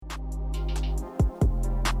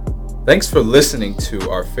Thanks for listening to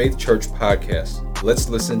our Faith Church podcast. Let's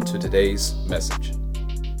listen to today's message.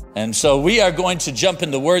 And so we are going to jump in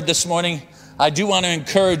the Word this morning. I do want to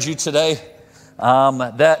encourage you today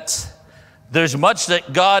that there's much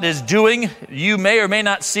that God is doing. You may or may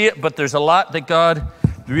not see it, but there's a lot that God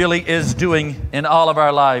really is doing in all of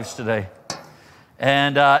our lives today.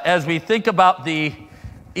 And as we think about the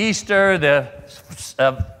Easter,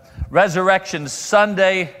 the Resurrection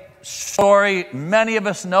Sunday story, many of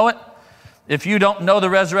us know it. If you don't know the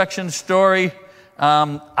resurrection story,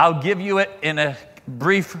 I'll give you it in a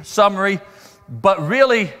brief summary. But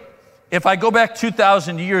really, if I go back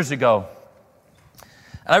 2,000 years ago,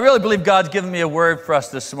 and I really believe God's given me a word for us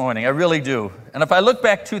this morning. I really do. And if I look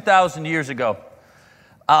back 2,000 years ago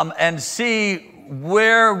and see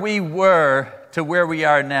where we were to where we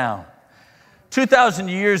are now. 2,000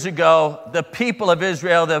 years ago, the people of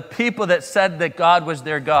Israel, the people that said that God was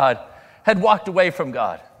their God, had walked away from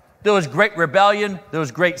God. There was great rebellion. There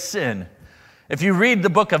was great sin. If you read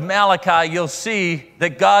the book of Malachi, you'll see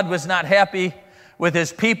that God was not happy with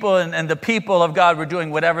his people, and the people of God were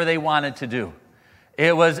doing whatever they wanted to do.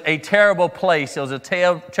 It was a terrible place. It was a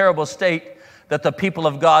terrible state that the people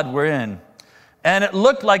of God were in. And it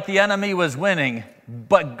looked like the enemy was winning,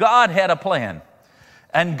 but God had a plan.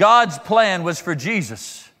 And God's plan was for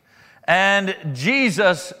Jesus. And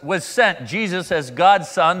Jesus was sent. Jesus as God's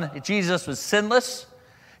son. Jesus was sinless.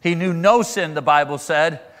 He knew no sin, the Bible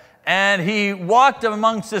said. And he walked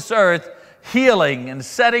amongst this earth, healing and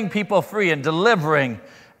setting people free and delivering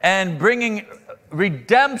and bringing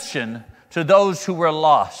redemption to those who were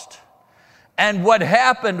lost. And what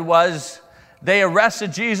happened was they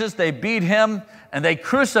arrested Jesus, they beat him, and they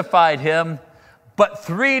crucified him. But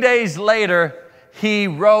 3 days later, he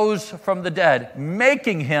rose from the dead,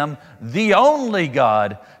 making him the only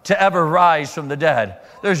God to ever rise from the dead.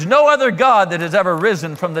 There's no other God that has ever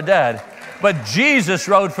risen from the dead, but Jesus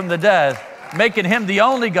rose from the dead, making him the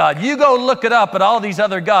only God. You go look it up at all these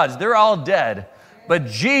other gods. They're all dead, but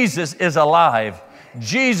Jesus is alive.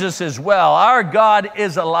 Jesus is well. Our God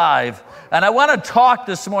is alive. And I want to talk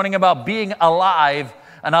this morning about being alive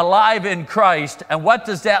and alive in Christ. And what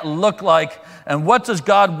does that look like? And what does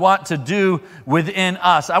God want to do within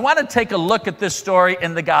us? I want to take a look at this story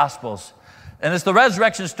in the Gospels. And it's the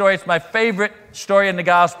resurrection story. It's my favorite story in the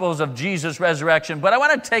Gospels of Jesus' resurrection. But I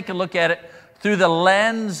want to take a look at it through the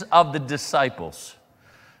lens of the disciples.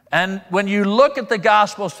 And when you look at the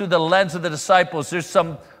Gospels through the lens of the disciples, there's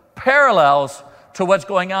some parallels to what's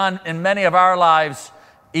going on in many of our lives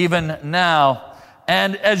even now.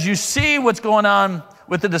 And as you see what's going on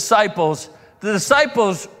with the disciples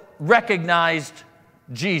recognized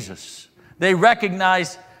Jesus. They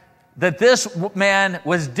recognized that this man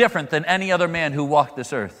was different than any other man who walked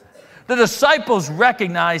this earth. The disciples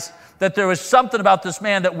recognized that there was something about this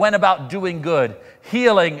man that went about doing good,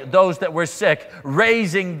 healing those that were sick,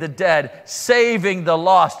 raising the dead, saving the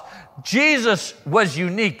lost. Jesus was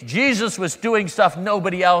unique. Jesus was doing stuff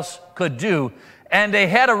nobody else could do. And they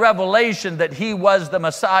had a revelation that he was the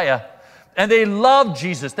Messiah. And they loved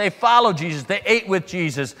Jesus. They followed Jesus. They ate with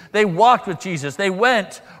Jesus. They walked with Jesus. They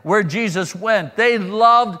went where Jesus went. They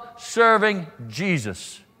loved serving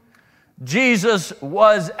Jesus. Jesus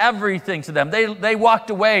was everything to them. They walked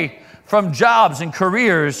away from jobs and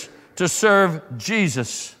careers to serve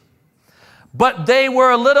Jesus. But they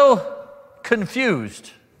were a little confused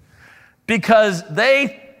because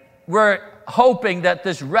they were hoping that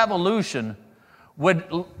this revolution would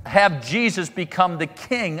have Jesus become the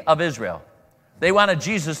king of Israel. They wanted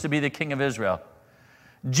Jesus to be the king of Israel.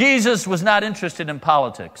 Jesus was not interested in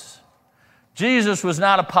politics. Jesus was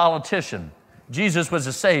not a politician. Jesus was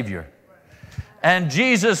a savior. And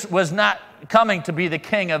Jesus was not coming to be the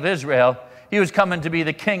king of Israel. He was coming to be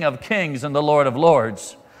the King of Kings and the Lord of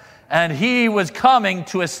Lords. And he was coming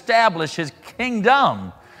to establish his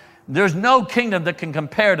kingdom. There's no kingdom that can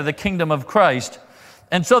compare to the kingdom of Christ.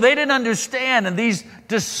 And so they didn't understand, and these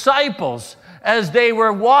disciples, as they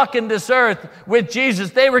were walking this earth with Jesus,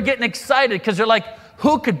 they were getting excited because they're like,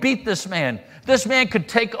 who could beat this man? This man could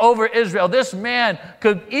take over Israel. This man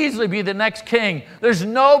could easily be the next king. There's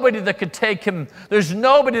nobody that could take him. There's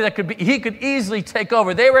nobody that he could easily take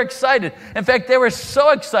over. They were excited. In fact, they were so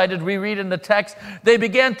excited, we read in the text, they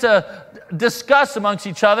began to discuss amongst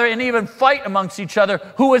each other and even fight amongst each other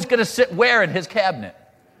who was going to sit where in his cabinet.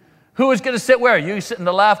 Who is going to sit where? You sit on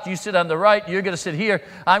the left, you sit on the right, you're going to sit here,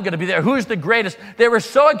 I'm going to be there. Who's the greatest? They were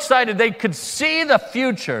so excited they could see the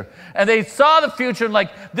future. And they saw the future and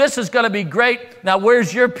like, this is going to be great. Now,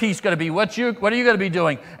 where's your piece going to be? What are you going to be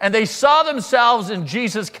doing? And they saw themselves in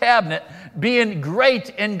Jesus' cabinet. being great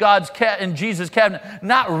in in Jesus' cabinet,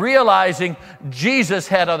 not realizing Jesus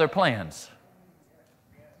had other plans.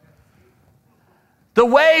 The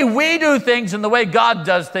way we do things and the way God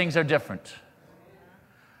does things are different.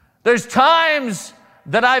 There's times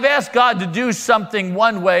that I've asked God to do something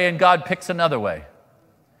one way and God picks another way.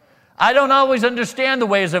 I don't always understand the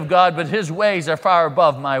ways of God, but His ways are far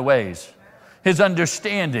above my ways. His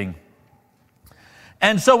understanding.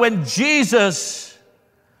 And so when Jesus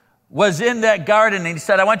was in that garden and He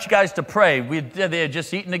said, I want you guys to pray. They had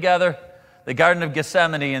just eaten together, the Garden of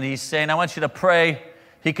Gethsemane, and He's saying, I want you to pray.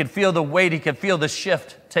 He could feel the weight, He could feel the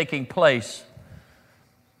shift taking place.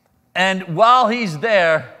 And while He's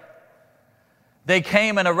there, they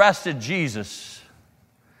came and arrested Jesus.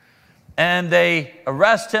 And they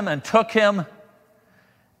arrested Him and took Him.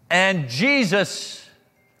 And Jesus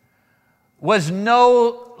was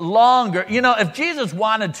no longer, if Jesus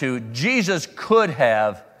wanted to, Jesus could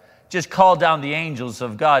have just called down the angels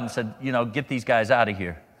of God and said, get these guys out of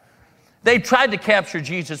here. They tried to capture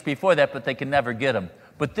Jesus before that, but they could never get him.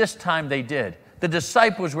 But this time they did. The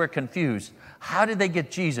disciples were confused. How did they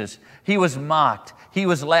get Jesus? He was mocked. He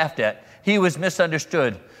was laughed at. He was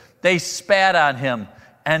misunderstood. They spat on Him,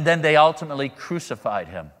 and then they ultimately crucified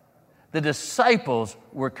Him. The disciples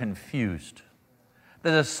were confused.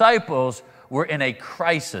 The disciples were in a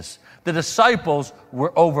crisis. The disciples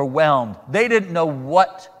were overwhelmed. They didn't know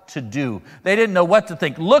what to do. They didn't know what to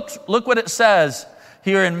think. Look what it says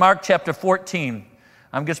here in Mark chapter 14.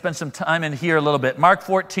 I'm going to spend some time in here a little bit. Mark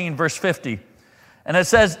 14, verse 50. And it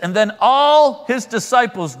says, and then all His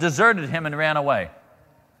disciples deserted Him and ran away.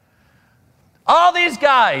 All these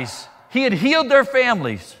guys, He had healed their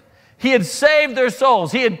families. He had saved their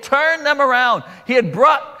souls. He had turned them around. He had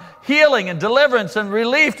brought healing and deliverance and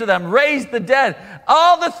relief to them, raised the dead.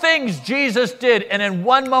 All the things Jesus did, and in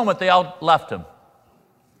one moment they all left Him.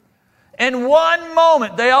 In one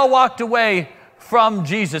moment they all walked away from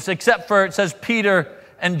Jesus, except for, it says, Peter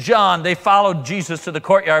and John. They followed Jesus to the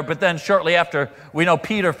courtyard, but then shortly after, we know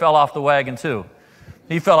Peter fell off the wagon too.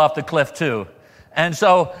 He fell off the cliff too. And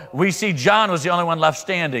so we see John was the only one left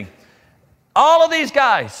standing. All of these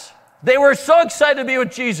guys, they were so excited to be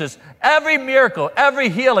with Jesus. Every miracle, every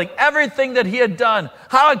healing, everything that He had done.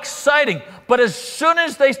 How exciting. But as soon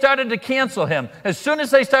as they started to cancel Him, as soon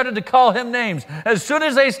as they started to call Him names, as soon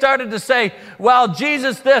as they started to say, well,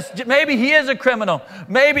 Jesus this, maybe He is a criminal.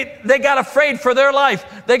 Maybe they got afraid for their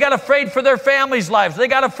life. They got afraid for their family's lives. They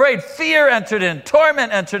got afraid. Fear entered in.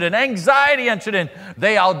 Torment entered in. Anxiety entered in.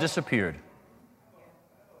 They all disappeared.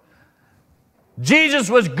 Jesus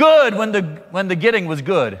was good when the getting was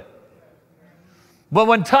good. But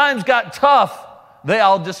when times got tough, they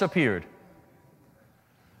all disappeared.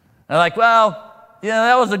 They're like, well,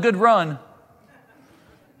 that was a good run.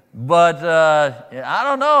 But I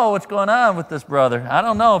don't know what's going on with this brother. I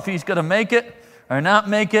don't know if he's going to make it or not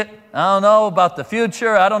make it. I don't know about the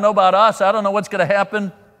future. I don't know about us. I don't know what's going to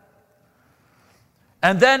happen.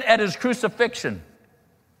 And then at His crucifixion,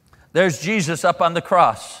 there's Jesus up on the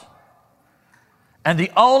cross. And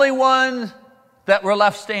the only ones that were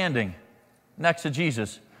left standing next to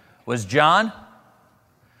Jesus was John,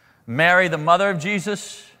 Mary, the mother of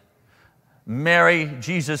Jesus, Mary,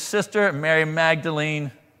 Jesus' sister, Mary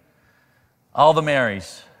Magdalene. All the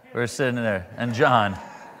Marys were sitting there, and John.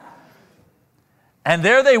 And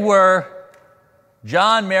there they were,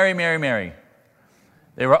 John, Mary, Mary, Mary.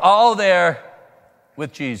 They were all there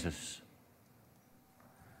with Jesus.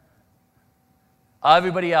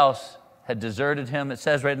 Everybody else had deserted Him. It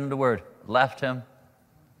says right in the Word, left Him.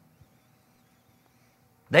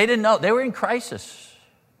 They didn't know. They were in crisis.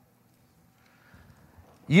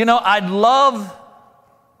 I'd love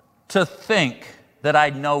to think that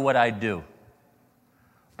I'd know what I'd do.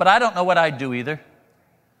 But I don't know what I'd do either.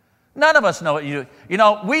 None of us know what you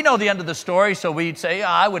do. We know the end of the story, so we'd say, yeah,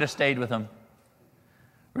 I would have stayed with him.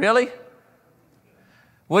 Really?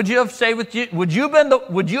 Would you have stayed with you? Would you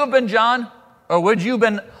have been John? Or would you have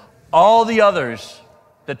been all the others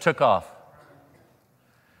that took off?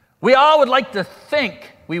 We all would like to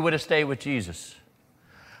think we would have stayed with Jesus.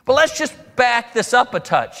 But let's just back this up a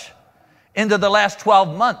touch into the last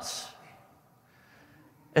 12 months.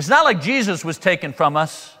 It's not like Jesus was taken from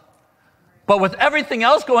us, but with everything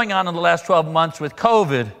else going on in the last 12 months, with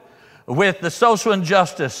COVID, with the social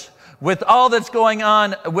injustice, with all that's going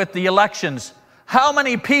on with the elections, how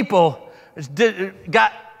many people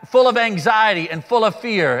got full of anxiety and full of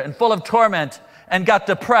fear and full of torment and got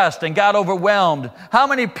depressed and got overwhelmed? How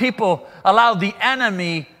many people allowed the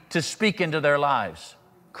enemy to speak into their lives?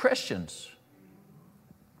 Christians.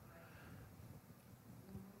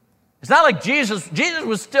 It's not like Jesus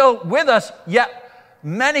was still with us, yet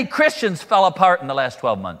many Christians fell apart in the last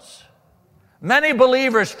 12 months. Many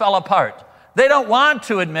believers fell apart. They don't want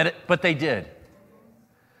to admit it, but they did.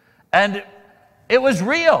 And it was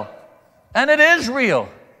real. And it is real.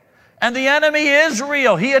 And the enemy is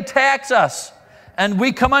real. He attacks us. And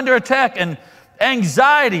we come under attack. And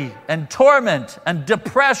anxiety and torment and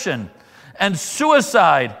depression and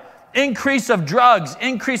suicide, increase of drugs,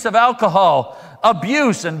 increase of alcohol,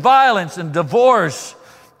 abuse and violence and divorce,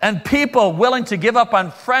 and people willing to give up on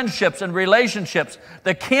friendships and relationships.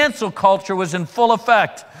 The cancel culture was in full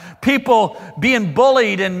effect. People being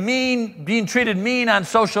bullied and being treated mean on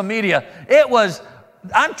social media.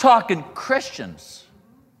 I'm talking Christians.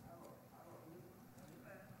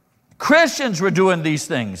 Christians were doing these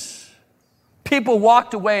things. People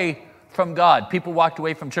walked away from God. People walked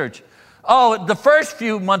away from church. Oh, the first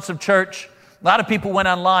few months of church, a lot of people went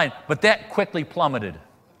online, but that quickly plummeted.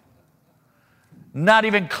 Not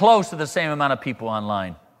even close to the same amount of people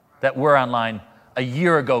online that were online a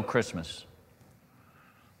year ago Christmas.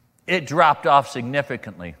 It dropped off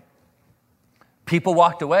significantly. People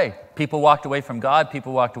walked away. People walked away from God.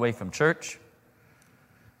 People walked away from church.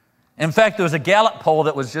 In fact, there was a Gallup poll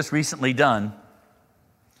that was just recently done.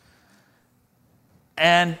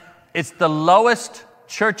 And it's the lowest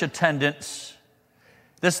church attendance.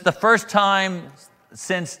 This is the first time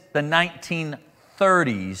since the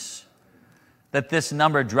 1930s that this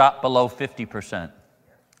number dropped below 50%.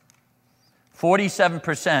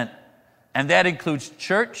 47%, and that includes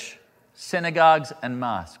church, synagogues, and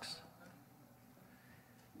mosques.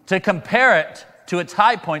 To compare it to its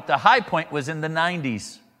high point, the high point was in the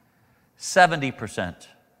 90s, 70%.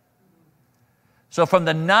 So from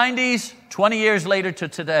the 90s, 20 years later to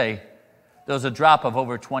today, there was a drop of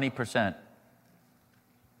over 20%.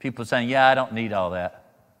 People saying, yeah, I don't need all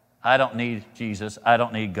that. I don't need Jesus. I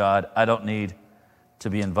don't need God. I don't need to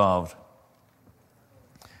be involved.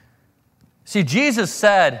 See, Jesus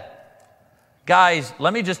said, guys,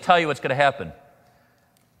 let me just tell you what's going to happen.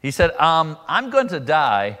 He said, I'm going to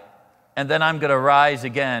die, and then I'm going to rise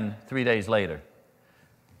again 3 days later.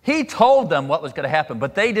 He told them what was going to happen,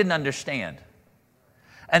 but they didn't understand.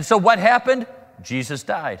 And so what happened? Jesus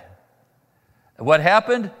died. What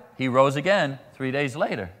happened? He rose again 3 days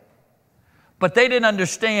later. But they didn't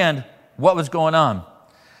understand what was going on.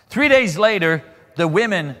 3 days later, the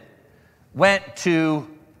women went to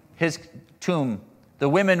his tomb. The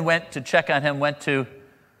women went to check on him, went to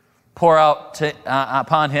pour out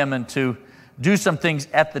upon him and to do some things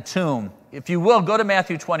at the tomb. If you will, go to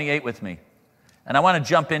Matthew 28 with me. And I want to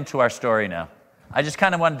jump into our story now. I just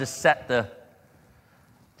kind of wanted to set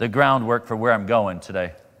the groundwork for where I'm going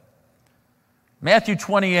today. Matthew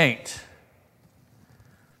 28.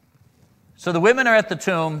 So the women are at the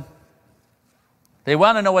tomb. They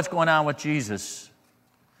want to know what's going on with Jesus.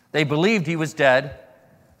 They believed he was dead.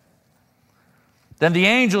 Then the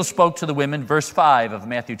angel spoke to the women, verse 5 of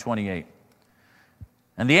Matthew 28.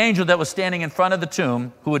 And the angel that was standing in front of the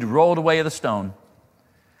tomb, who had rolled away the stone,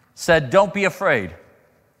 said, "Don't be afraid.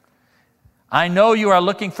 I know you are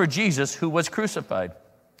looking for Jesus who was crucified,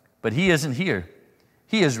 but he isn't here.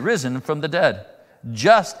 He is risen from the dead,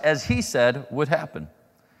 just as he said would happen."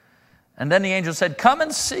 And then the angel said, "Come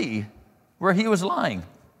and see where he was lying.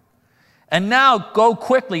 And now go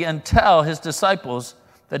quickly and tell his disciples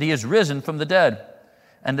that he is risen from the dead,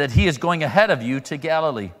 and that he is going ahead of you to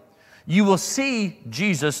Galilee. You will see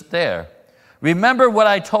Jesus there. Remember what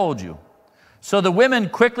I told you." So the women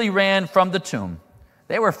quickly ran from the tomb.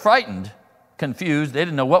 They were frightened, confused. They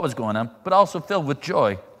didn't know what was going on, but also filled with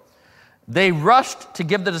joy. They rushed to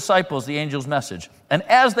give the disciples the angel's message. And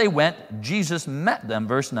as they went, Jesus met them,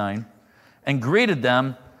 verse 9, and greeted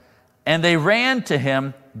them. And they ran to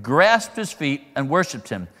him, grasped his feet, and worshiped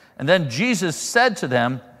him. And then Jesus said to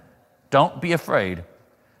them, "Don't be afraid.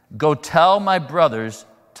 Go tell my brothers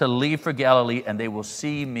to leave for Galilee, and they will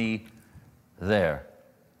see me there."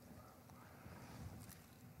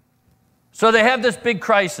 So they have this big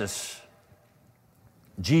crisis.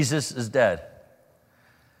 Jesus is dead.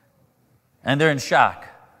 And they're in shock.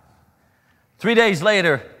 3 days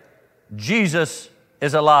later, Jesus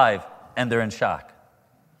is alive, and they're in shock.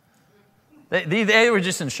 They were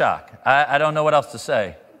just in shock. I don't know what else to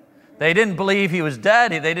say. They didn't believe he was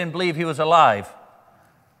dead. They didn't believe he was alive.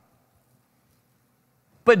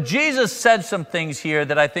 But Jesus said some things here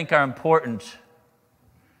that I think are important.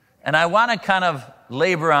 And I want to kind of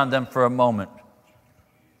labor on them for a moment.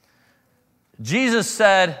 Jesus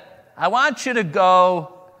said, "I want you to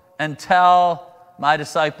go and tell my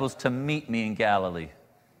disciples to meet me in Galilee.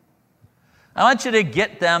 I want you to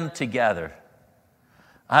get them together.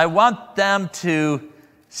 I want them to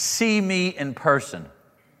see me in person."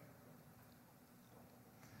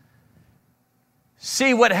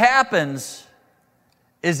 See, what happens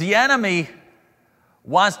is the enemy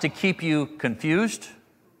wants to keep you confused,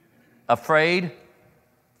 afraid,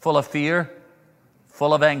 full of fear,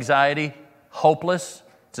 full of anxiety, hopeless,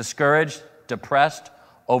 discouraged, depressed,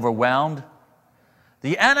 overwhelmed.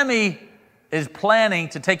 The enemy is planning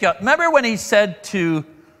to take you out. Remember when he said to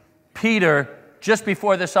Peter, just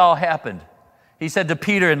before this all happened, he said to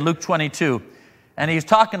Peter in Luke 22, and he was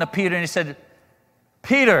talking to Peter, and he said,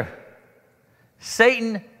 Peter,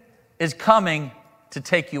 Satan is coming to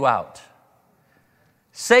take you out.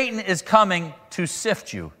 Satan is coming to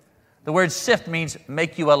sift you. The word sift means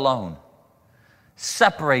make you alone,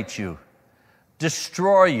 separate you,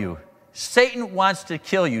 destroy you. Satan wants to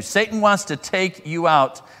kill you. Satan wants to take you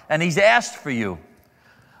out, and he's asked for you.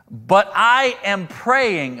 But I am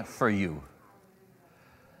praying for you.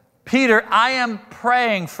 Peter, I am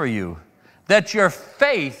praying for you that your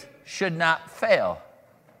faith should not fail.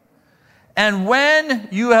 And when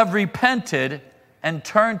you have repented and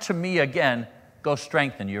turned to me again, go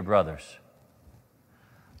strengthen your brothers.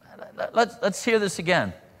 Let's hear this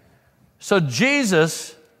again. So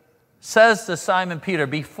Jesus says to Simon Peter,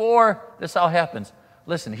 before this all happens,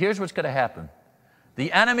 listen, here's what's going to happen.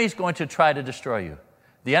 The enemy's going to try to destroy you.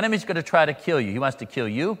 The enemy's going to try to kill you. He wants to kill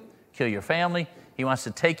you, kill your family. He wants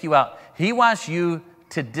to take you out. He wants you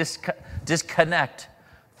to disconnect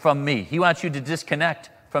from me. He wants you to disconnect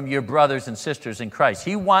from your brothers and sisters in Christ.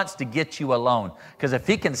 He wants to get you alone. Because if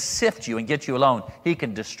he can sift you and get you alone, he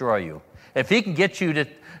can destroy you. If he can get you to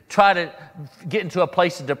try to get into a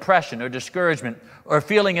place of depression or discouragement or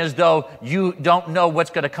feeling as though you don't know what's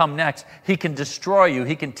going to come next, he can destroy you.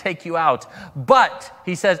 He can take you out. But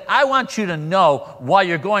he says, I want you to know while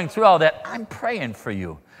you're going through all that, I'm praying for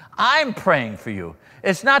you. I'm praying for you.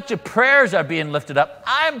 It's not your prayers are being lifted up.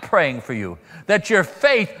 I'm praying for you that your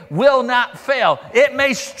faith will not fail. It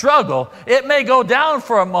may struggle. It may go down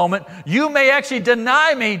for a moment. You may actually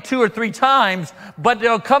deny me 2 or 3 times, but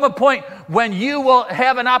there'll come a point when you will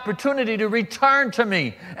have an opportunity to return to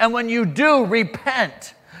me. And when you do,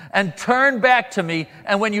 repent and turn back to me.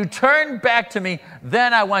 And when you turn back to me,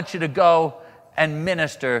 then I want you to go and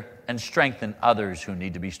minister and strengthen others who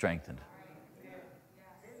need to be strengthened.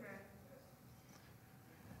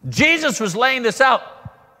 Jesus was laying this out.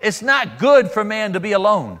 It's not good for man to be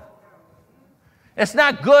alone. It's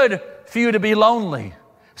not good for you to be lonely.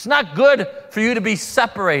 It's not good for you to be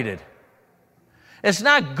separated. It's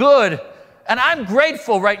not good. And I'm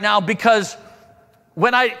grateful right now because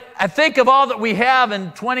when I think of all that we have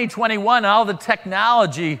in 2021 and all the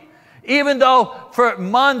technology, even though for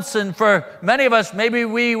months and for many of us, maybe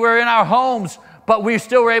we were in our homes, but we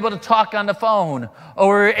still were able to talk on the phone, or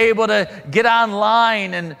we were able to get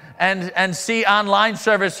online and see online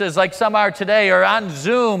services like some are today, or on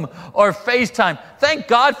Zoom or FaceTime. Thank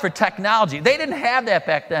God for technology. They didn't have that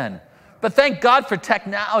back then, but thank God for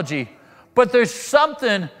technology. But there's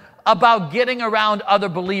something about getting around other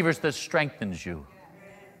believers that strengthens you.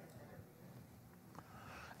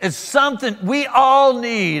 It's something, we all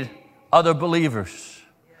need other believers.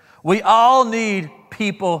 We all need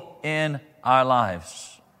people in our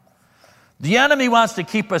lives. The enemy wants to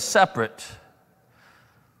keep us separate.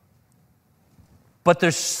 But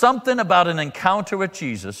there's something about an encounter with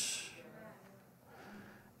Jesus,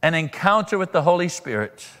 an encounter with the Holy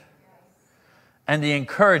Spirit, and the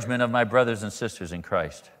encouragement of my brothers and sisters in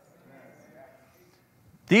Christ.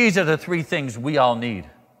 These are the 3 things we all need.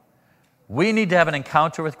 We need to have an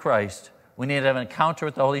encounter with Christ. We need to have an encounter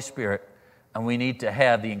with the Holy Spirit. And we need to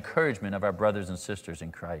have the encouragement of our brothers and sisters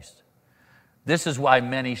in Christ. This is why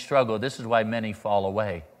many struggle. This is why many fall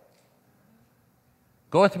away.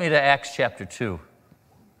 Go with me to Acts chapter 2.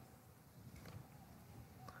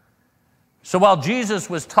 So while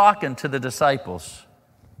Jesus was talking to the disciples,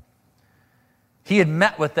 he had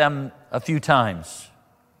met with them a few times.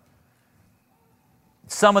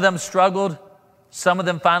 Some of them struggled. Some of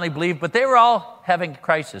them finally believed, but they were all having a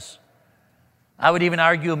crisis. I would even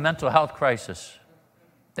argue a mental health crisis.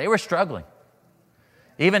 They were struggling.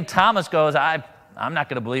 Even Thomas goes, I'm not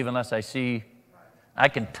going to believe unless I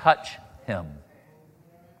can touch him.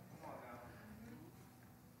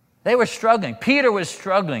 They were struggling. Peter was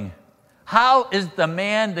struggling. How is the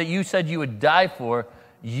man that you said you would die for,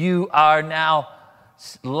 you are now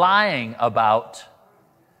lying about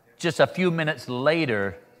just a few minutes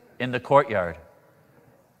later in the courtyard?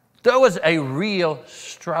 There was a real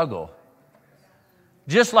struggle.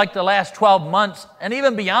 Just like the last 12 months, and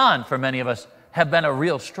even beyond for many of us, have been a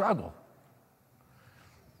real struggle.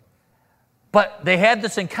 But they had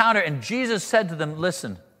this encounter, and Jesus said to them,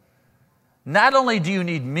 listen, not only do you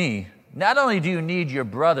need me, not only do you need your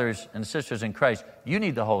brothers and sisters in Christ, you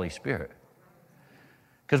need the Holy Spirit.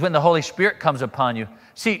 Because when the Holy Spirit comes upon you,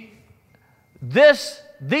 see,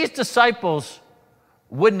 these disciples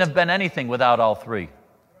wouldn't have been anything without all three.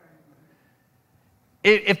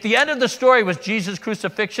 If the end of the story was Jesus'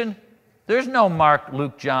 crucifixion, there's no Mark,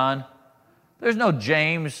 Luke, John. There's no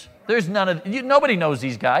James. There's nobody knows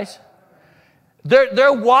these guys.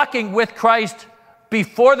 They're walking with Christ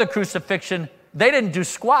before the crucifixion. They didn't do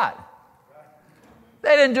squat.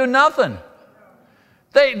 They didn't do nothing.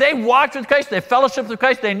 They walked with Christ. They fellowshiped with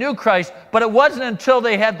Christ. They knew Christ. But it wasn't until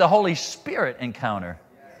they had the Holy Spirit encounter,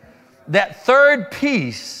 that third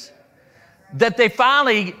piece, that they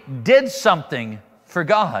finally did something for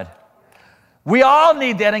God. We all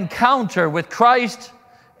need that encounter with Christ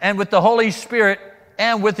and with the Holy Spirit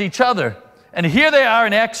and with each other. And here they are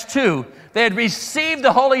in Acts 2. They had received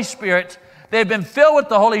the Holy Spirit. They had been filled with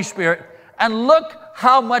the Holy Spirit. And look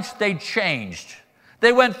how much they changed.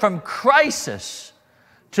 They went from crisis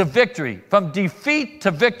to victory, from defeat to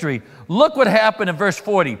victory. Look what happened in verse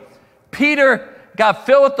 40. Peter got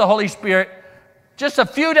filled with the Holy Spirit. Just a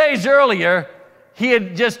few days earlier, he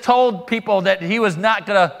had just told people that he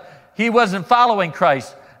wasn't following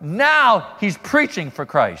Christ. Now he's preaching for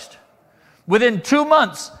Christ. Within 2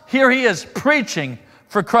 months, here he is preaching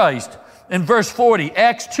for Christ. In verse 40,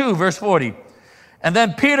 Acts 2, verse 40. And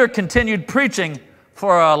then Peter continued preaching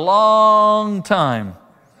for a long time,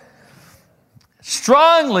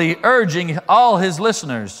 strongly urging all his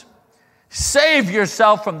listeners, save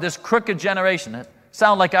yourself from this crooked generation. That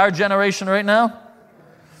sound like our generation right now?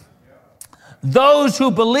 Those who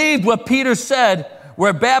believed what Peter said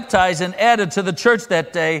were baptized and added to the church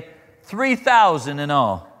that day, 3,000 in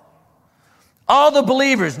all. All the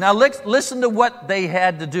believers. Now listen to what they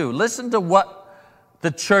had to do. Listen to what the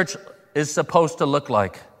church is supposed to look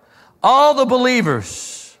like. All the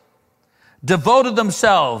believers devoted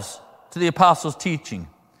themselves to the apostles' teaching,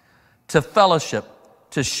 to fellowship,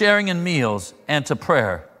 to sharing in meals, and to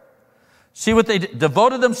prayer. See what they did?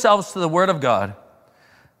 Devoted themselves to the Word of God,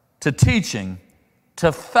 to teaching,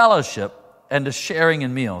 to fellowship, and to sharing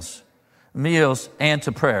in meals, and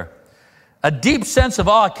to prayer. A deep sense of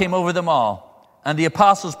awe came over them all, and the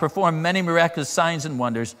apostles performed many miraculous signs and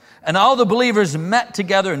wonders, and all the believers met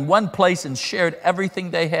together in one place and shared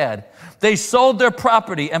everything they had. They sold their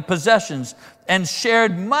property and possessions and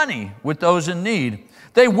shared money with those in need.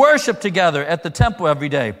 They worshiped together at the temple every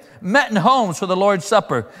day, met in homes for the Lord's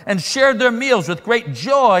Supper, and shared their meals with great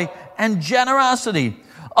joy and generosity,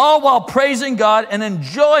 all while praising God and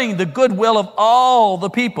enjoying the goodwill of all the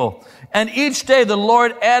people. And each day the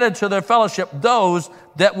Lord added to their fellowship those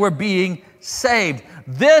that were being saved.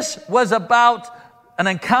 This was about an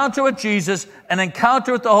encounter with Jesus, an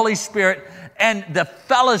encounter with the Holy Spirit, and the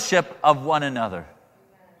fellowship of one another.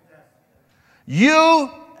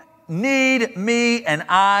 You need me, and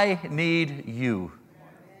I need you.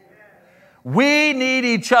 We need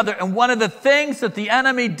each other. And one of the things that the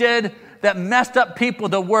enemy did that messed up people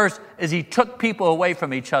the worst is he took people away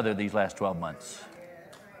from each other these last 12 months.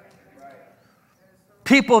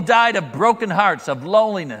 People died of broken hearts, of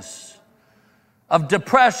loneliness, of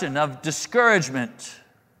depression, of discouragement.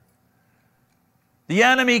 The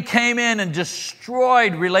enemy came in and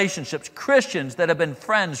destroyed relationships. Christians that have been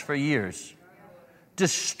friends for years.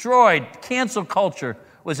 Destroyed. Cancel culture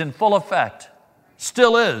was in full effect.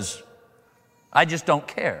 Still is. I just don't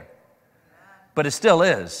care. But it still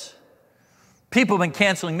is. People have been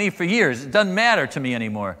canceling me for years. It doesn't matter to me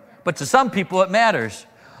anymore. But to some people it matters.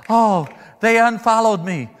 Oh, they unfollowed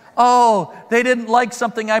me. Oh, they didn't like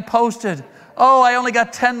something I posted. Oh, I only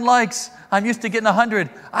got 10 likes. I'm used to getting 100.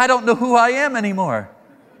 I don't know who I am anymore.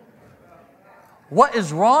 What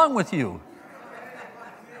is wrong with you?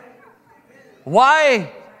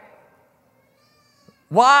 Why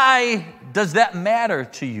does that matter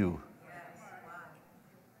to you?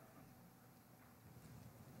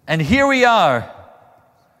 And here we are.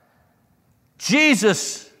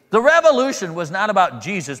 Jesus, the revolution was not about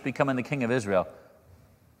Jesus becoming the king of Israel.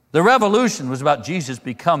 The revolution was about Jesus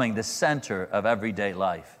becoming the center of everyday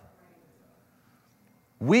life.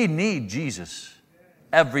 We need Jesus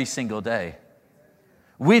every single day.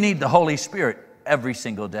 We need the Holy Spirit every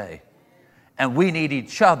single day. And we need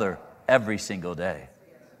each other every single day.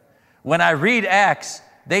 When I read Acts,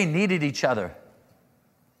 they needed each other.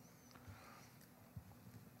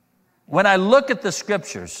 When I look at the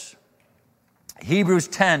scriptures, Hebrews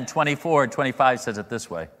 10, 24 and 25 says it this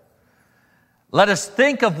way. Let us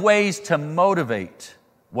think of ways to motivate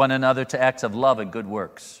one another to acts of love and good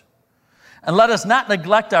works. And let us not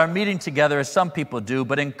neglect our meeting together as some people do,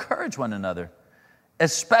 but encourage one another,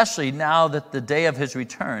 especially now that the day of his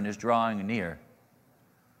return is drawing near.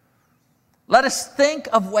 Let us think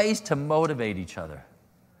of ways to motivate each other.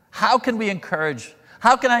 How can we encourage?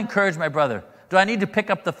 How can I encourage my brother? Do I need to pick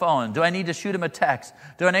up the phone? Do I need to shoot him a text?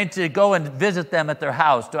 Do I need to go and visit them at their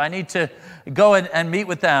house? Do I need to go and meet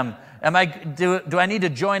with them? Do I need to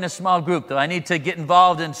join a small group? Do I need to get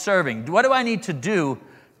involved in serving? What do I need to do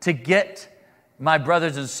to get my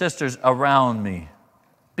brothers and sisters around me?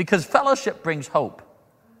 Because fellowship brings hope,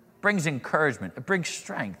 brings encouragement, it brings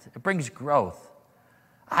strength, it brings growth.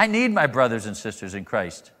 I need my brothers and sisters in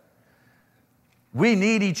Christ. We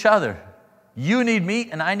need each other. You need me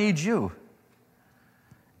and I need you.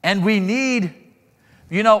 And we need,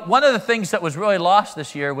 one of the things that was really lost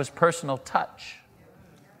this year was personal touch.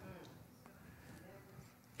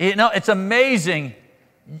 It's amazing.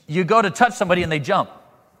 You go to touch somebody and they jump.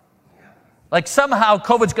 Like somehow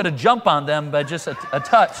COVID's going to jump on them by just a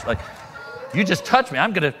touch. Like, you just touch me,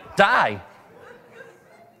 I'm going to die.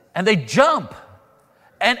 And they jump.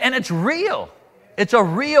 And it's real. It's a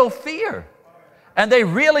real fear. And they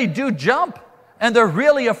really do jump. And they're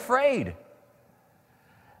really afraid.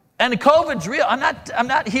 And COVID's real. I'm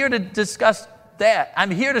not here to discuss that.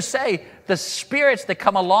 I'm here to say the spirits that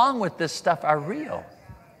come along with this stuff are real.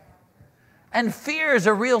 And fear is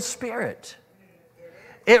a real spirit.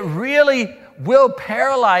 It really will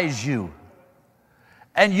paralyze you.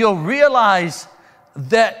 And you'll realize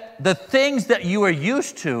that the things that you are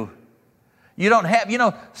used to, you don't have.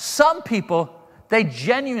 Some people, they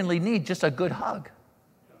genuinely need just a good hug.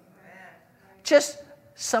 Just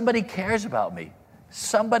somebody cares about me.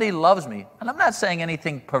 Somebody loves me. And I'm not saying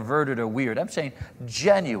anything perverted or weird. I'm saying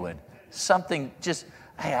genuine. Something just,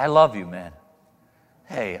 hey, I love you, man.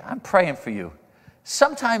 Hey, I'm praying for you.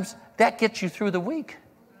 Sometimes that gets you through the week.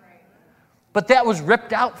 But that was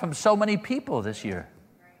ripped out from so many people this year.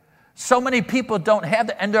 So many people don't have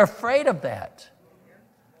that, and they're afraid of that.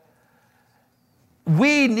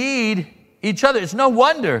 We need each other. It's no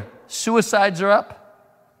wonder suicides are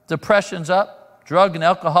up, depression's up, drug and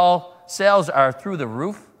alcohol sales are through the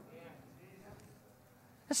roof.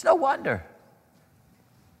 It's no wonder.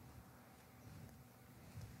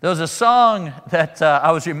 There was a song that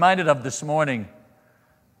I was reminded of this morning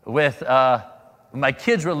with when my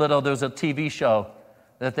kids were little. There was a TV show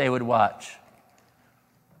that they would watch.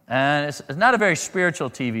 And it's not a very spiritual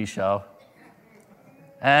TV show.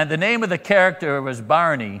 And the name of the character was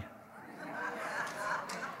Barney.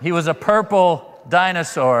 He was a purple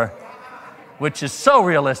dinosaur, which is so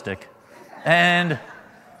realistic. And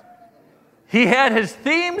he had his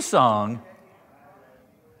theme song.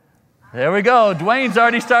 There we go. Dwayne's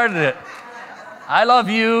already started it. I love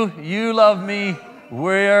you. You love me.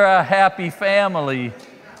 We're a happy family.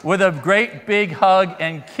 With a great big hug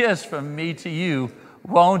and kiss from me to you.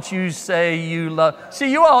 Won't you say you love...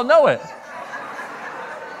 See, you all know it.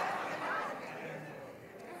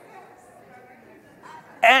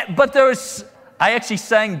 But I actually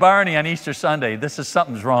sang Barney on Easter Sunday.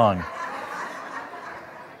 Something's wrong.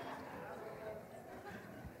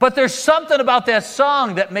 But there's something about that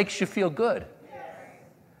song that makes you feel good.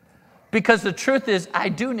 Because the truth is, I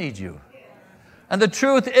do need you. And the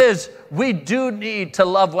truth is, we do need to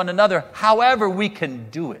love one another, however we can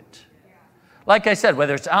do it. Like I said,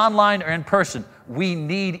 whether it's online or in person, we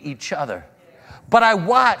need each other. But I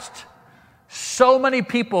watched so many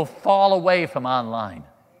people fall away from online.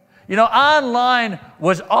 Online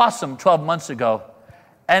was awesome 12 months ago.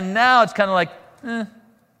 And now it's kind of like,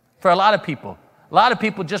 for a lot of people. A lot of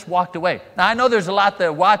people just walked away. Now, I know there's a lot that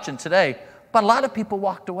are watching today, but a lot of people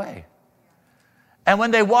walked away. And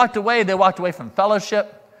when they walked away from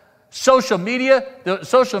fellowship. Social media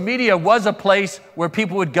was a place where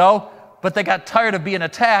people would go, but they got tired of being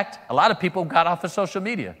attacked. A lot of people got off of social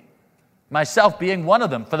media. Myself being one of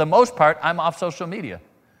them. For the most part, I'm off social media.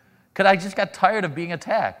 Because I just got tired of being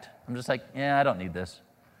attacked. I'm just like, I don't need this.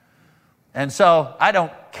 And so I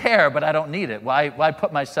don't care, but I don't need it. Why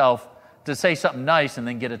put myself to say something nice and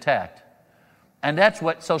then get attacked? And that's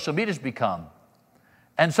what social media's become.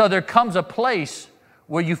 And so there comes a place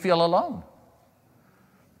where you feel alone.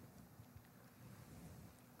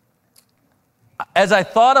 As I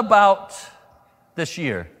thought about this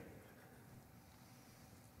year,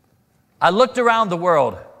 I looked around the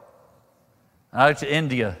world. I looked to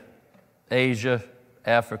India, Asia,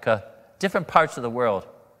 Africa, different parts of the world,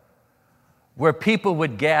 where people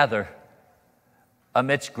would gather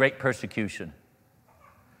amidst great persecution.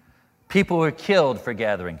 People were killed for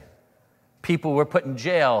gathering. People were put in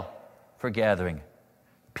jail for gathering.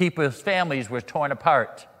 People's families were torn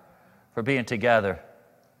apart for being together.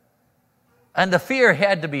 And the fear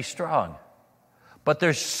had to be strong. But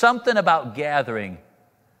there's something about gathering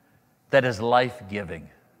that is life-giving.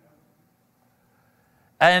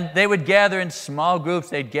 And they would gather in small groups.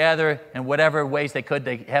 They'd gather in whatever ways they could.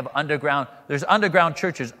 They have there's underground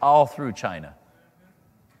churches all through China.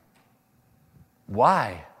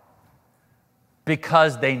 Why?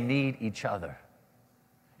 Because they need each other.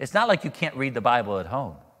 It's not like you can't read the Bible at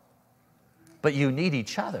home, but you need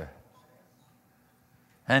each other.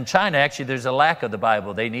 And in China, actually, there's a lack of the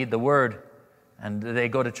Bible. They need the Word, and they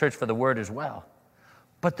go to church for the Word as well.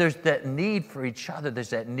 But there's that need for each other.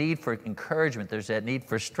 There's that need for encouragement. There's that need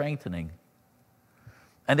for strengthening.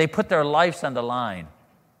 And they put their lives on the line.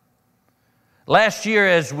 Last year,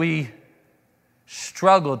 as we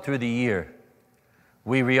struggled through the year,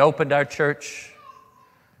 we reopened our church.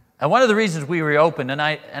 And one of the reasons we reopened, and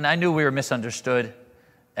I knew we were misunderstood,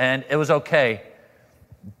 and it was okay,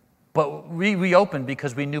 but we reopened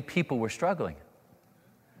because we knew people were struggling.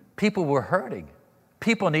 People were hurting.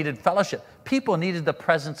 People needed fellowship. People needed the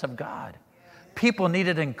presence of God. People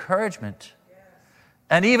needed encouragement.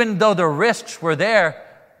 And even though the risks were there,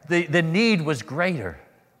 the need was greater.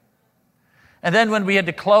 And then when we had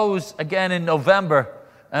to close again in November,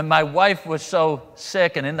 and my wife was so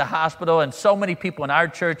sick and in the hospital, and so many people in our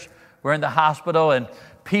church were in the hospital, and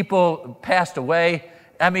people passed away.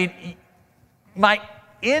 I mean, my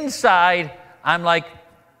inside, I'm like,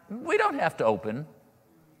 we don't have to open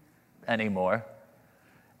anymore.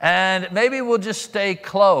 And maybe we'll just stay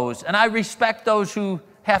closed. And I respect those who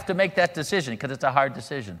have to make that decision because it's a hard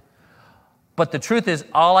decision. But the truth is,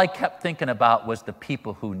 all I kept thinking about was the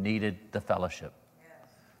people who needed the fellowship,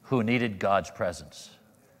 who needed God's presence.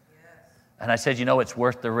 And I said, it's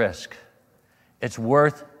worth the risk. It's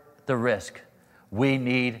worth the risk. We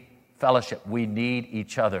need fellowship. We need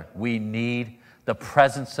each other. We need the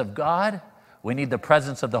presence of God. We need the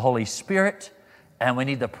presence of the Holy Spirit. And we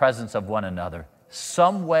need the presence of one another.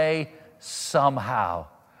 Some way, somehow,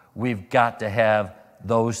 we've got to have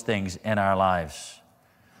those things in our lives.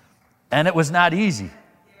 And it was not easy.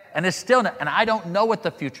 And it's still not. And I don't know what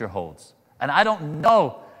the future holds. And I don't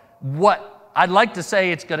know what, I'd like to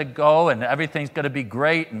say it's going to go and everything's going to be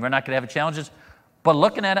great and we're not going to have challenges. But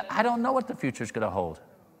looking at it, I don't know what the future is going to hold.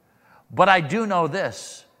 But I do know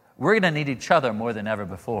this. We're going to need each other more than ever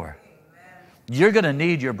before. You're going to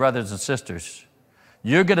need your brothers and sisters.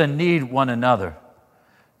 You're going to need one another.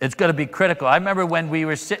 It's going to be critical. I remember when we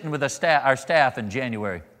were sitting with our staff in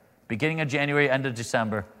January, beginning of January, end of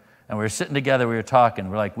December, and we were sitting together, we were talking.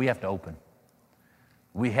 We're like, we have to open.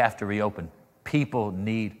 We have to reopen. People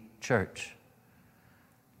need church.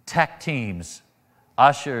 Tech teams,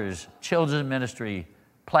 ushers, children's ministry,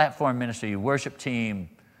 platform ministry, worship team.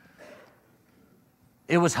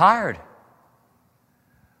 It was hard.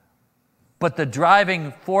 But the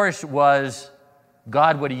driving force was,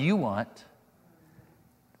 God, what do you want?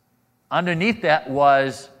 Underneath that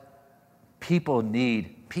was, people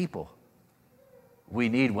need people. We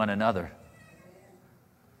need one another.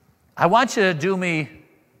 I want you to do me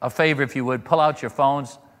a favor, if you would. Pull out your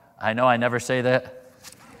phones. I know I never say that.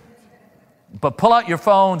 But pull out your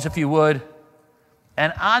phones, if you would.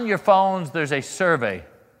 And on your phones, there's a survey.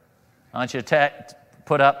 I want you to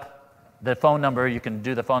put up the phone number. You can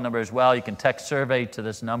do the phone number as well. You can text survey to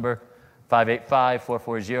this number.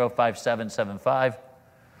 585-440-5775.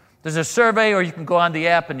 There's a survey, or you can go on the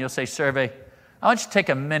app and you'll say survey. I want you to take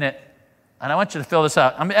a minute, and I want you to fill this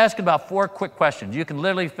out. I'm asking about 4 quick questions. You can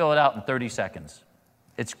literally fill it out in 30 seconds.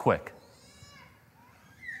 It's quick.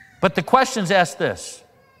 But the questions ask this.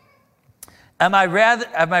 Am I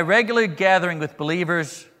regularly gathering with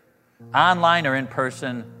believers, online or in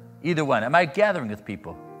person? Either one. Am I gathering with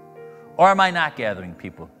people? Or am I not gathering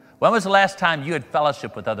people? When was the last time you had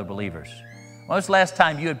fellowship with other believers? When was the last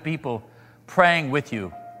time you had people praying with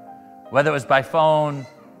you? Whether it was by phone,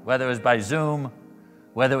 whether it was by Zoom,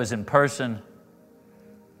 whether it was in person.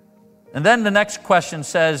 And then the next question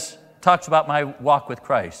talks about my walk with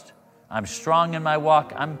Christ. I'm strong in my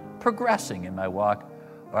walk, I'm progressing in my walk,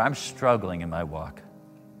 or I'm struggling in my walk.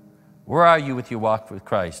 Where are you with your walk with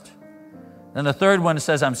Christ? Then the third one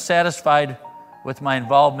says, I'm satisfied with my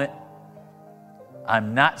involvement.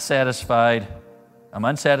 I'm not satisfied, I'm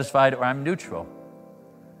unsatisfied, or I'm neutral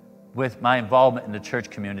with my involvement in the church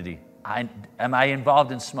community. Am I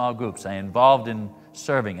involved in small groups? Am I involved in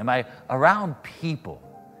serving? Am I around people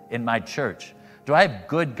in my church? Do I have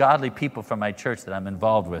good, godly people from my church that I'm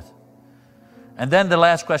involved with? And then the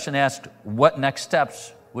last question asks, what next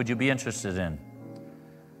steps would you be interested in?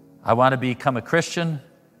 I want to become a Christian,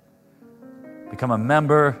 become a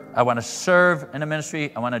member. I want to serve in a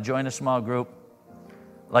ministry. I want to join a small group.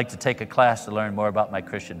 I'd like to take a class to learn more about my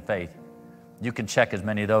Christian faith. You can check as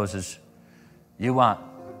many of those as you want.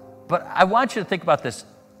 But I want you to think about this.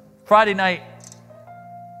 Friday night,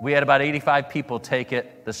 We had about 85 people take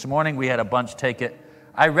it. This morning we had a bunch take it.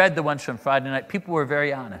 I read the ones from Friday night. People were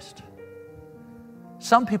very honest.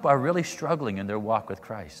 Some people are really struggling in their walk with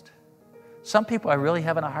Christ. Some people are really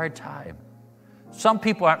having a hard time. Some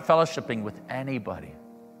people aren't fellowshipping with anybody.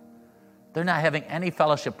 They're not having any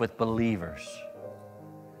fellowship with believers.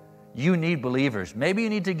 You need believers. Maybe you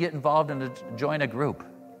need to get involved and join a group.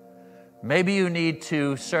 Maybe you need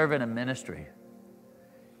to serve in a ministry.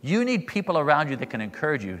 You need people around you that can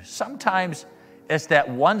encourage you. Sometimes it's that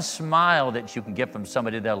one smile that you can get from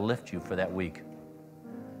somebody that'll lift you for that week.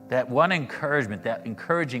 That one encouragement, that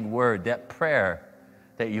encouraging word, that prayer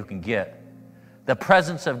that you can get. The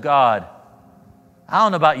presence of God. I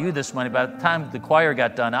don't know about you this morning, by the time the choir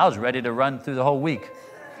got done, I was ready to run through the whole week.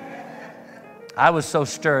 I was so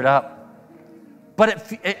stirred up.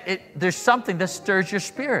 But there's something that stirs your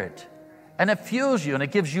spirit, and it fuels you, and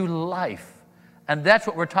it gives you life. And that's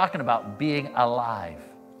what we're talking about, being alive.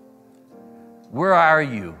 Where are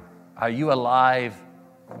you? Are you alive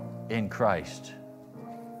in Christ?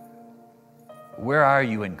 Where are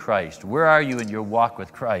you in Christ? Where are you in your walk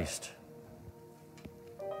with Christ?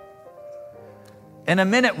 In a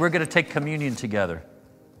minute, we're going to take communion together.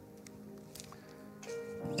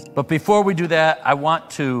 But before we do that, I want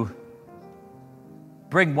to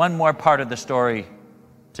bring one more part of the story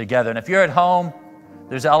together. And if you're at home,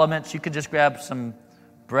 there's elements. You can just grab some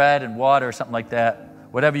bread and water or something like that.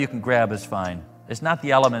 Whatever you can grab is fine. It's not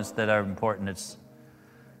the elements that are important. It's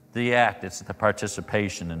the act. It's the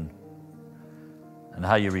participation and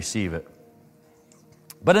how you receive it.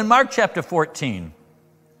 But in Mark chapter 14,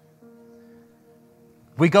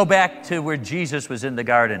 we go back to where Jesus was in the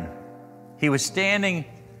garden. He was standing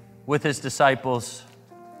with his disciples.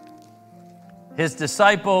 His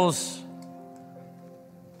disciples,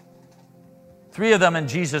 3 of them and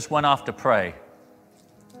Jesus went off to pray.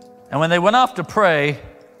 And when they went off to pray,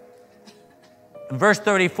 in verse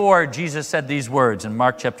 34, Jesus said these words in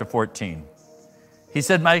Mark chapter 14. He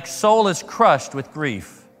said, "My soul is crushed with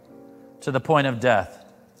grief to the point of death.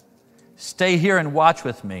 Stay here and watch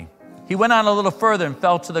with me." He went on a little further and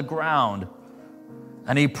fell to the ground,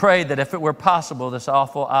 and he prayed that if it were possible, this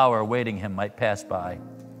awful hour awaiting him might pass by.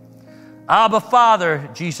 "Abba, Father,"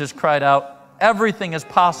 Jesus cried out, "everything is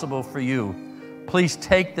possible for you. Please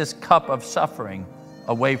take this cup of suffering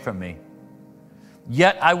away from me.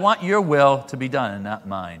 Yet I want your will to be done and not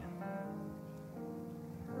mine."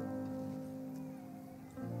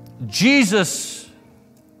 Jesus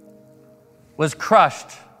was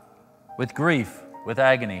crushed with grief, with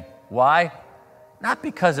agony. Why? Not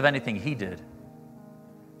because of anything he did.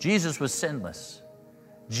 Jesus was sinless.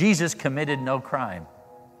 Jesus committed no crime.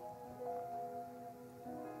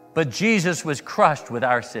 But Jesus was crushed with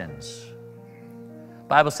our sins.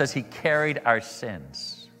 The Bible says he carried our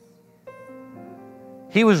sins.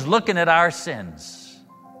 He was looking at our sins.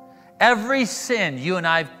 Every sin you and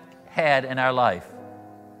I've had in our life,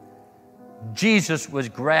 Jesus was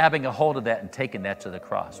grabbing a hold of that and taking that to the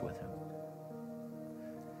cross with him.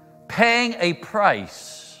 Paying a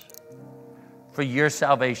price for your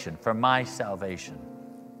salvation, for my salvation.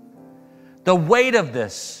 The weight of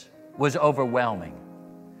this was overwhelming.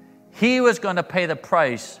 He was going to pay the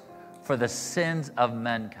price for the sins of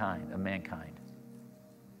mankind.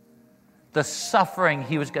 The suffering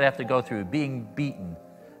he was going to have to go through, being beaten,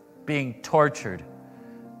 being tortured,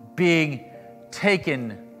 being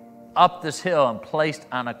taken up this hill and placed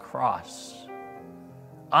on a cross.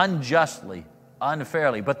 Unjustly,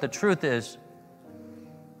 unfairly. But the truth is,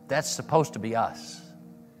 that's supposed to be us.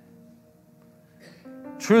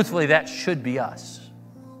 Truthfully, that should be us.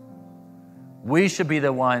 We should be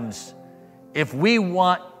the ones, if we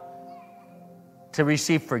want to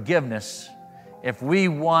receive forgiveness, if we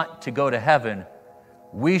want to go to heaven,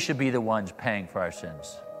 we should be the ones paying for our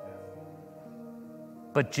sins.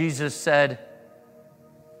 But Jesus said,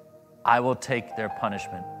 I will take their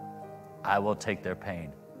punishment. I will take their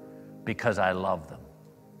pain because I love them.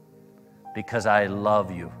 Because I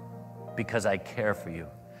love you. Because I care for you.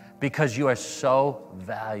 Because you are so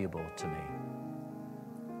valuable to me.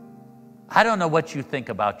 I don't know what you think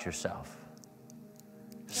about yourself.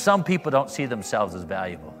 Some people don't see themselves as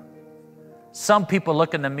valuable. Some people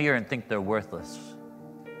look in the mirror and think they're worthless.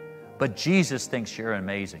 But Jesus thinks you're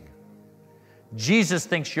amazing. Jesus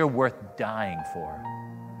thinks you're worth dying for.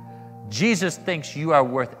 Jesus thinks you are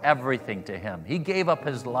worth everything to him. He gave up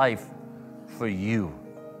his life for you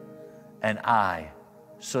and I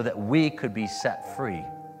so that we could be set free,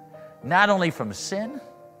 not only from sin,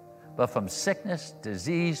 but from sickness,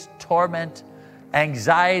 disease, torment,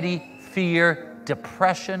 anxiety, fear,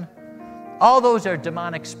 depression. All those are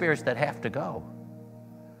demonic spirits that have to go.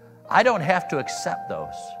 I don't have to accept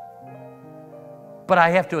those. But I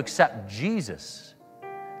have to accept Jesus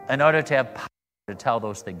in order to have power to tell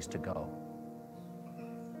those things to go.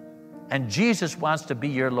 And Jesus wants to be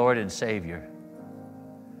your Lord and Savior.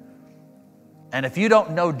 And if you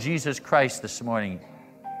don't know Jesus Christ this morning,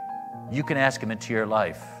 you can ask Him into your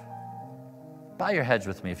life. Bow your heads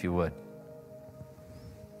with me if you would.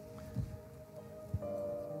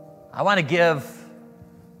 I want to give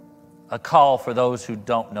a call for those who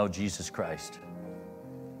don't know Jesus Christ.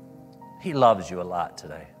 He loves you a lot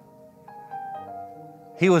today.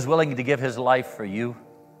 He was willing to give His life for you.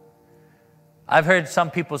 I've heard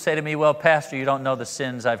some people say to me, well, Pastor, you don't know the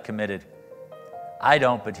sins I've committed. I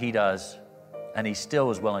don't, but He does. And He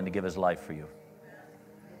still is willing to give His life for you.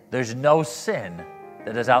 There's no sin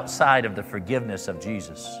that is outside of the forgiveness of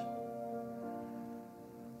Jesus.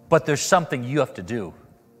 But there's something you have to do.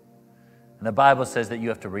 And the Bible says that you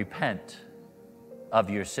have to repent of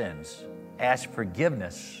your sins. Ask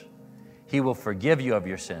forgiveness. He will forgive you of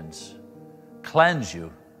your sins, cleanse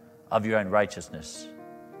you of your unrighteousness,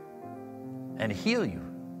 and heal you.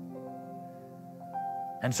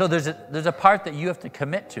 And so there's a part that you have to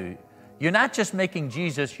commit to. You're not just making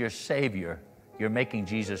Jesus your Savior, you're making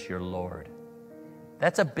Jesus your Lord.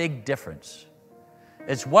 That's a big difference.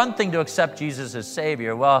 It's one thing to accept Jesus as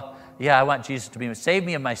Savior. Well, yeah, I want Jesus to save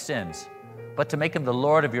me of my sins. But to make Him the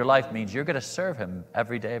Lord of your life means you're going to serve Him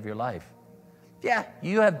every day of your life. Yeah,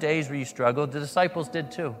 you have days where you struggle. The disciples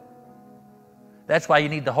did too. That's why you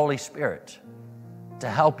need the Holy Spirit to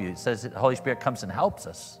help you. It says that the Holy Spirit comes and helps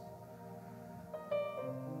us.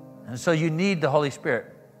 And so you need the Holy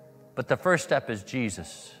Spirit. But the first step is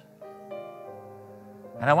Jesus.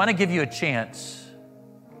 And I want to give you a chance.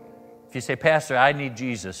 If you say, Pastor, I need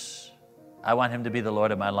Jesus. I want Him to be the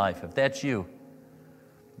Lord of my life. If that's you,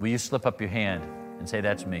 will you slip up your hand and say,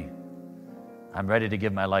 that's me. I'm ready to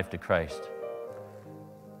give my life to Christ.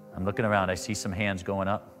 I'm looking around. I see some hands going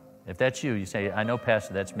up. If that's you, you say, I know,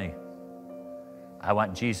 Pastor, that's me. I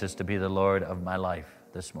want Jesus to be the Lord of my life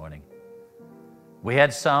this morning. We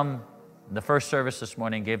had some in the first service this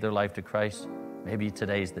morning gave their life to Christ. Maybe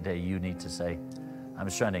today's the day you need to say, I'm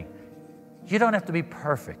surrendering. You don't have to be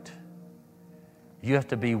perfect. You have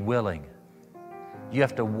to be willing. You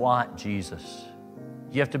have to want Jesus.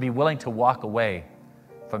 You have to be willing to walk away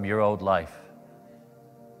from your old life.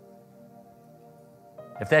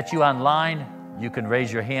 If that's you online, you can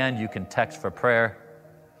raise your hand. You can text for prayer.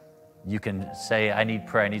 You can say, I need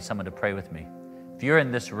prayer. I need someone to pray with me. If you're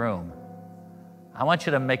in this room, I want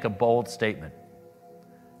you to make a bold statement.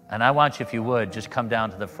 And I want you, if you would, just come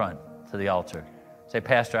down to the front, to the altar. Say,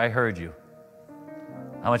 Pastor, I heard you.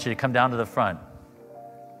 I want you to come down to the front.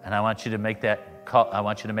 And I want you to make that call. I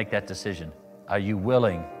want you to make that decision. Are you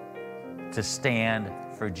willing to stand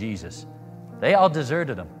for Jesus? They all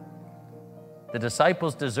deserted Him. The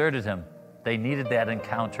disciples deserted Him. They needed that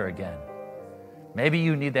encounter again. Maybe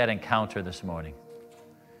you need that encounter this morning.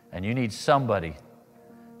 And you need somebody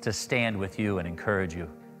to stand with you and encourage you.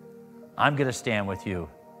 I'm going to stand with you.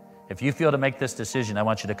 If you feel to make this decision, I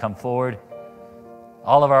want you to come forward.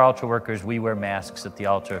 All of our altar workers, we wear masks at the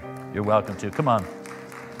altar. You're welcome to. Come on.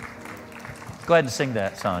 Go ahead and sing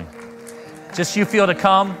that song. Just you feel to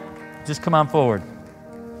come, just come on forward.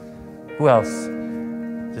 Who else?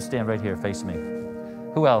 Just stand right here, face me.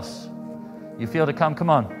 Who else? You feel to come? Come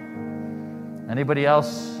on. Anybody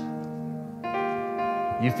else?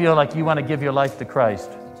 You feel like you want to give your life to Christ.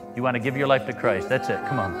 You want to give your life to Christ. That's it.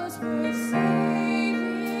 Come on.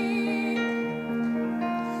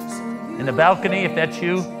 In the balcony, if that's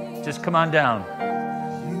you, just come on down.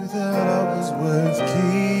 You thought I was worth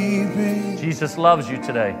keeping. Jesus loves you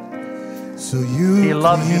today. So you He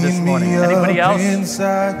loves you this morning. Anybody else?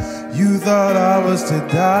 Inside. You thought I was to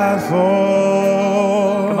die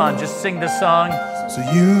for. Come on, just sing this song. So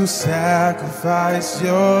you sacrificed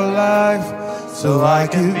your life so I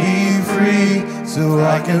could be free, so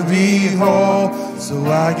I could be whole, so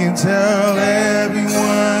I can tell everyone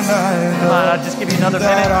I know. Come on, I'll just give you another minute.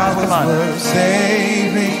 That I was Come on. worth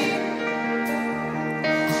saving.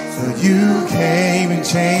 So you came and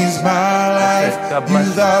changed my life. God bless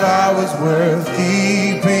you thought I was worth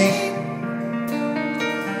keeping.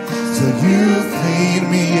 So you cleaned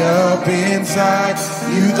me up inside.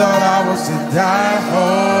 You thought I was to die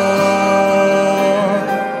for.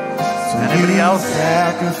 So Anybody you else?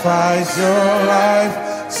 sacrificed your life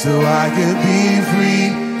so I could be free,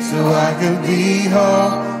 so I could be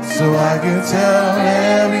whole, so I could tell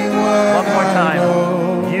everyone. One more I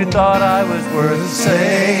know. time. You thought I was worth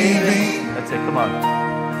saving. That's it. Come on.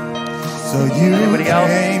 So you Anybody else?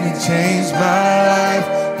 came and changed my life.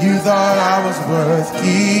 You thought I was worth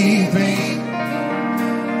keeping.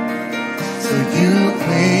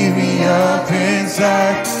 me up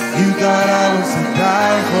inside. You thought I was to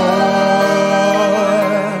die for.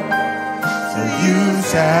 So you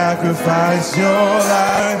sacrificed your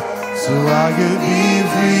life so I could be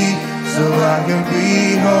free, so I could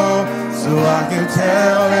be whole, so I can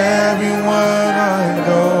tell everyone I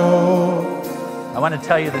know. I want to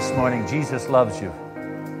tell you this morning, Jesus loves you.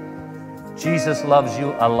 Jesus loves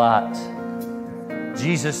you a lot.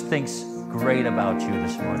 Jesus thinks great about you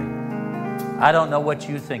this morning. I don't know what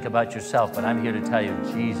you think about yourself, but I'm here to tell you,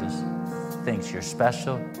 Jesus thinks you're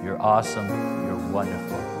special, you're awesome, you're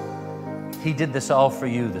wonderful. He did this all for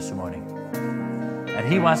you this morning. And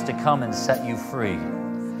he wants to come and set you free.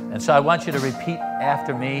 And so I want you to repeat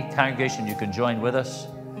after me. Congregation, you can join with us.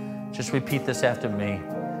 Just repeat this after me.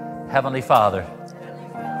 Heavenly Father,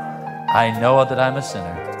 I know that I'm a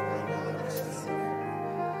sinner.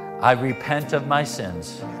 I repent of my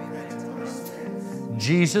sins.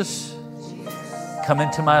 Jesus, come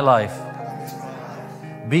into my life.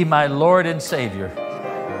 Be my Lord and Savior.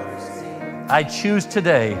 I choose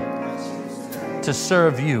today to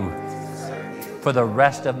serve you for the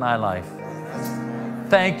rest of my life.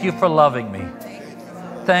 Thank you for loving me.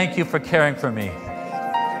 Thank you for caring for me.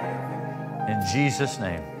 In Jesus'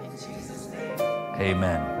 name,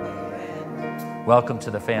 amen. Welcome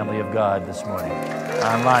to the family of God this morning.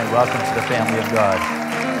 Online, welcome to the family of God.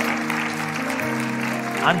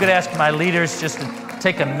 I'm going to ask my leaders just to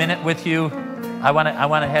take a minute with you. I want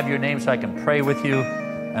to have your name so I can pray with you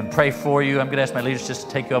and pray for you. I'm going to ask my leaders just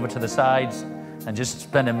to take you over to the sides and just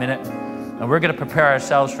spend a minute. And we're going to prepare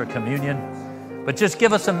ourselves for communion. But just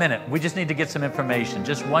give us a minute. We just need to get some information.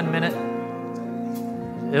 Just 1 minute.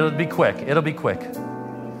 It'll be quick. It'll be quick.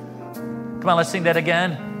 Come on, let's sing that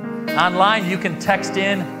again. Online, you can text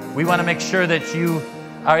in. We want to make sure that you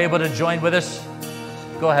are able to join with us.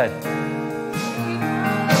 Go ahead.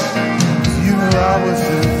 You were always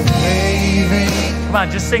saving. Come on,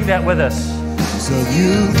 just sing that with us. So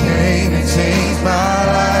you came and changed my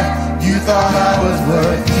life. You thought I was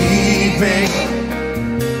worth keeping.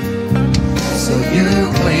 So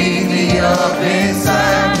you cleaned me up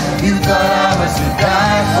inside. You thought I was to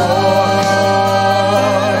die for.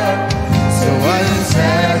 So I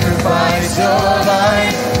sacrificed your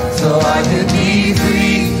life so I could be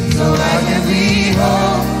free, so I could be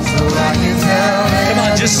whole, so I can tell. Come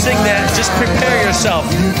on, just sing that. Just prepare yourself.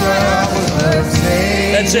 You thought I was worth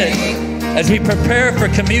saving. That's it. As we prepare for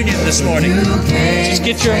communion this morning, just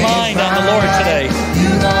get your mind on the Lord today. You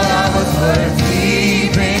thought I was worth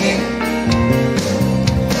keeping.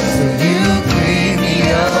 So you cleaned me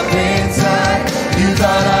up inside. You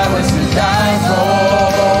thought I was to die for.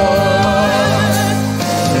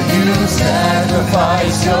 So you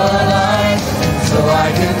sacrificed your life so I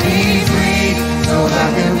could be free, so I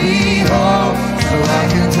could be whole, so I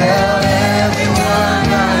can tell everyone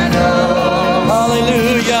I know.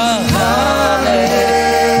 Hallelujah. Hallelujah.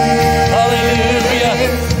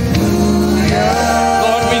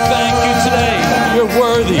 Lord, we thank you today. You're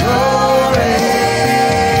worthy. Glory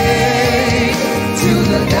to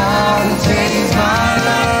the God who changed my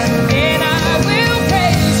life. And I will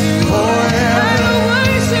praise you. Forever. I will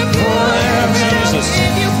worship you. Forever. Jesus.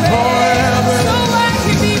 Give you praise. Forever. So I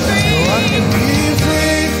can be free. So I can be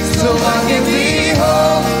free, so I can be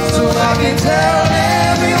whole, so I can tell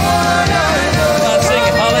everyone I know. Come on, sing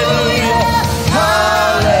it. Hallelujah.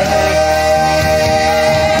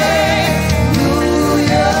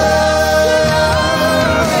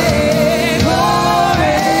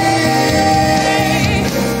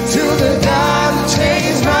 To the God who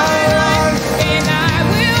changed my life. And I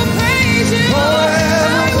will praise you.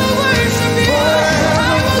 Forever. I will worship you. Forever.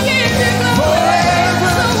 I will give you glory. Forever.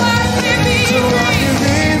 So I can be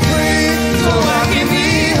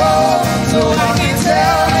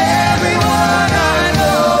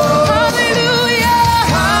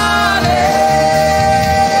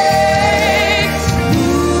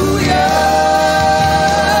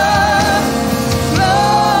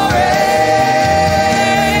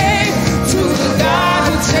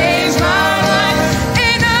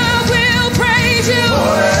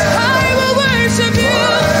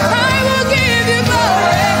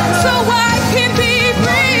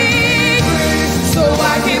So I can be free, so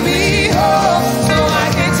I can be whole, so I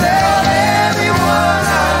can tell everyone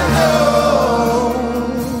I know.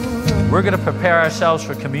 Hallelujah. We're going to prepare ourselves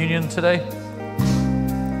for communion today.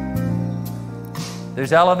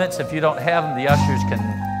 There's elements, if you don't have them, the ushers can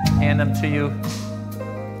hand them to you.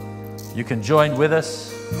 You can join with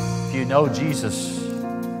us if you know Jesus.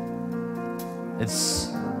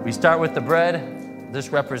 We start with the bread. This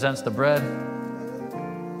represents the bread.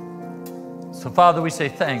 So, Father, we say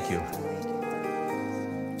thank you.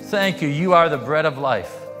 Thank you. You are the bread of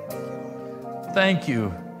life. Thank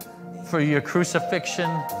you for your crucifixion.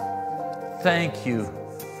 Thank you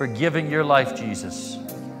for giving your life, Jesus.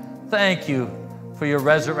 Thank you for your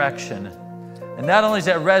resurrection. And not only is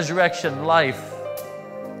that resurrection life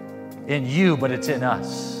in you, but it's in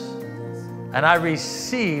us. And I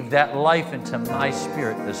receive that life into my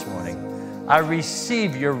spirit this morning. I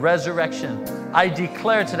receive your resurrection. I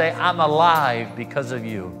declare today, I'm alive because of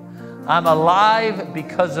you. I'm alive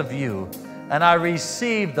because of you. And I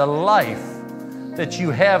receive the life that you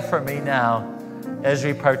have for me now as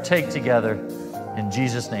we partake together. In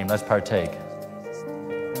Jesus' name, let's partake.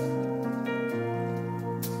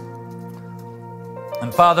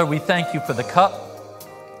 And Father, we thank you for the cup.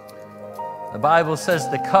 The Bible says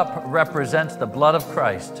the cup represents the blood of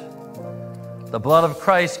Christ. The blood of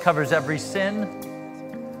Christ covers every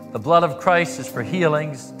sin. The blood of Christ is for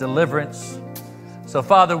healings, deliverance. So,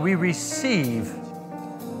 Father, we receive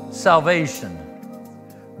salvation.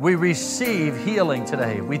 We receive healing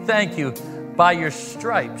today. We thank you. By your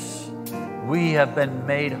stripes, we have been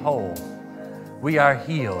made whole. We are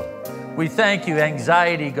healed. We thank you.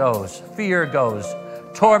 Anxiety goes, fear goes,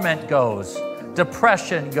 torment goes,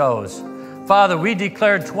 depression goes. Father, we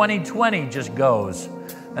declare 2020 just goes.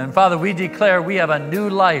 And Father, we declare we have a new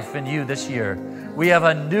life in you this year. We have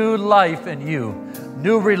a new life in you.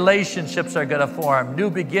 New relationships are going to form. New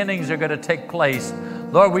beginnings are going to take place.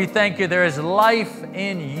 Lord, we thank you. There is life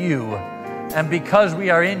in you. And because we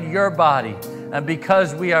are in your body, and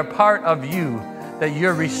because we are part of you, that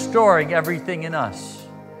you're restoring everything in us.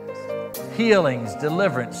 Healings,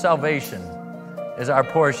 deliverance, salvation is our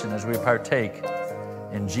portion as we partake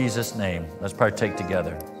in Jesus' name. Let's partake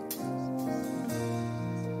together.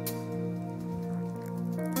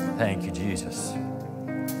 Thank you, Jesus.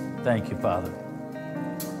 Thank you, Father.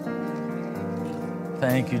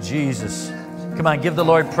 Thank you, Jesus. Come on, give the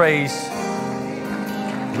Lord praise.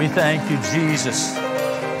 We thank you, Jesus.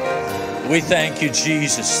 We thank you,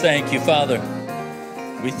 Jesus. Thank you, Father.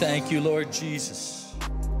 We thank you, Lord Jesus.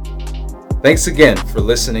 Thanks again for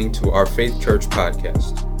listening to our Faith Church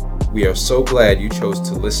podcast. We are so glad you chose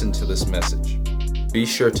to listen to this message. Be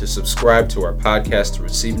sure to subscribe to our podcast to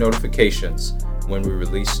receive notifications when we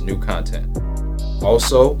release new content.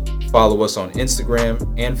 Also, follow us on Instagram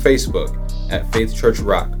and Facebook at Faith Church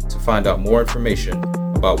Rock to find out more information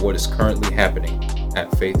about what is currently happening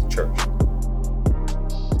at Faith Church.